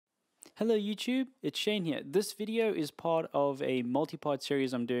Hello YouTube, it's Shane here. This video is part of a multi-part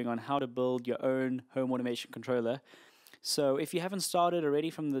series I'm doing on how to build your own home automation controller. So if you haven't started already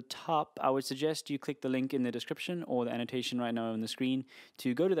from the top, I would suggest you click the link in the description or the annotation right now on the screen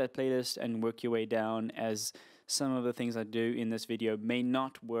to go to that playlist and work your way down, as some of the things I do in this video may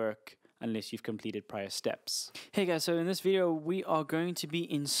not work unless you've completed prior steps. Hey guys, so in this video we are going to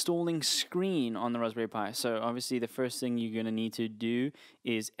be installing Screen on the Raspberry Pi. So obviously the first thing you're going to need to do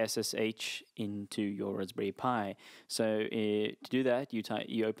is SSH into your Raspberry Pi. So to do that, you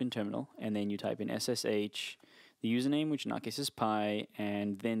open terminal and then you type in SSH, the username, which in our case is Pi,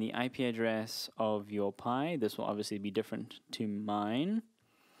 and then the IP address of your Pi. This will obviously be different to mine.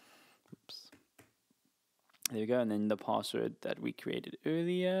 Oops. There we go, and then the password that we created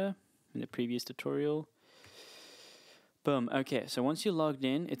earlier in the previous tutorial. Boom. Okay, so once you're logged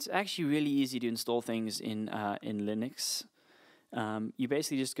in, it's actually really easy to install things in Linux. You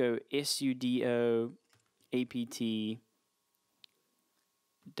basically just go sudo apt-get,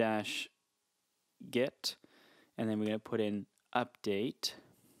 and then we're going to put in update.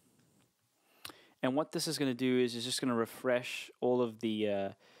 And what this is going to do is it's just going to refresh all of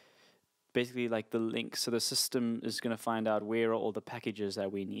the basically like the links. So the system is going to find out where are all the packages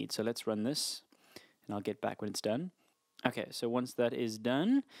that we need. So let's run this and I'll get back when it's done. Okay, so once that is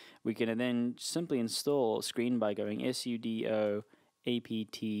done, we're going to then simply install Screen by going sudo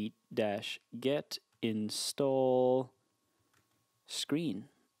apt-get install Screen.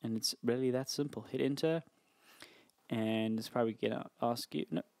 And it's really that simple. Hit enter and it's probably going to ask you,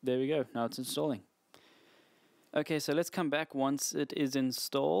 no, there we go, now it's installing. Okay, so let's come back once it is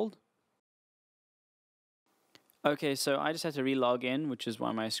installed. Okay, so I just had to re-log in, which is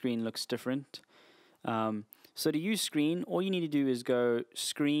why my screen looks different. So to use Screen, all you need to do is go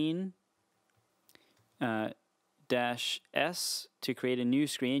Screen -S to create a new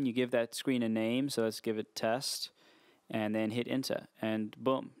screen. You give that screen a name, so let's give it test, and then hit enter, and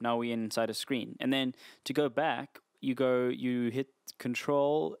boom, now we're inside a Screen. And then to go back, you hit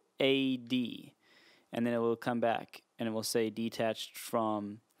Control AD, and then it will come back and it will say detached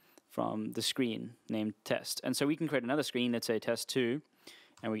from the screen named test. And so we can create another screen, let's say test2,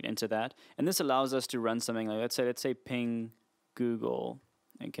 and we can enter that. And this allows us to run something like, let's say ping Google,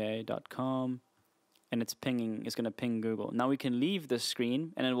 okay, .com, and it's going to ping Google. Now we can leave this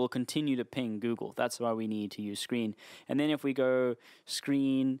screen and it will continue to ping Google. That's why we need to use Screen. And then if we go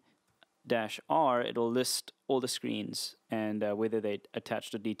Screen -R, it'll list all the screens and whether they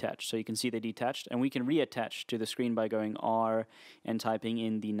attached or detached. So you can see they're detached, and we can reattach to the screen by going R and typing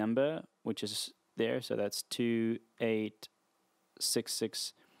in the number, which is there. So that's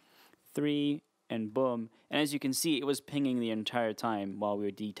 28663, and boom. And as you can see, it was pinging the entire time while we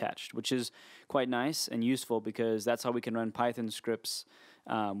were detached, which is quite nice and useful because that's how we can run Python scripts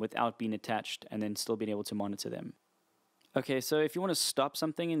without being attached and then still being able to monitor them. Okay, so if you want to stop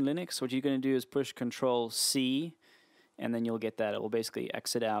something in Linux, what you're going to do is push Control-C, and then you'll get that. It will basically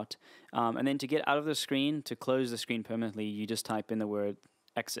exit out. And then to get out of the screen, to close the screen permanently, you just type in the word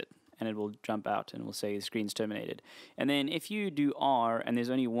exit, and it will jump out, and it will say the screen's terminated. And then if you do R, and there's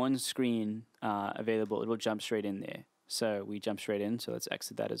only one screen available, it will jump straight in there. So we jump straight in, so let's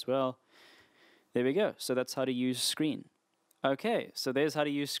exit that as well. There we go. So that's how to use Screen. Okay, so there's how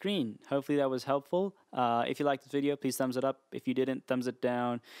to use Screen. Hopefully that was helpful. If you liked this video, please thumbs it up. If you didn't, thumbs it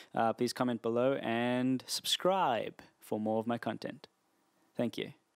down. Please comment below and subscribe for more of my content. Thank you.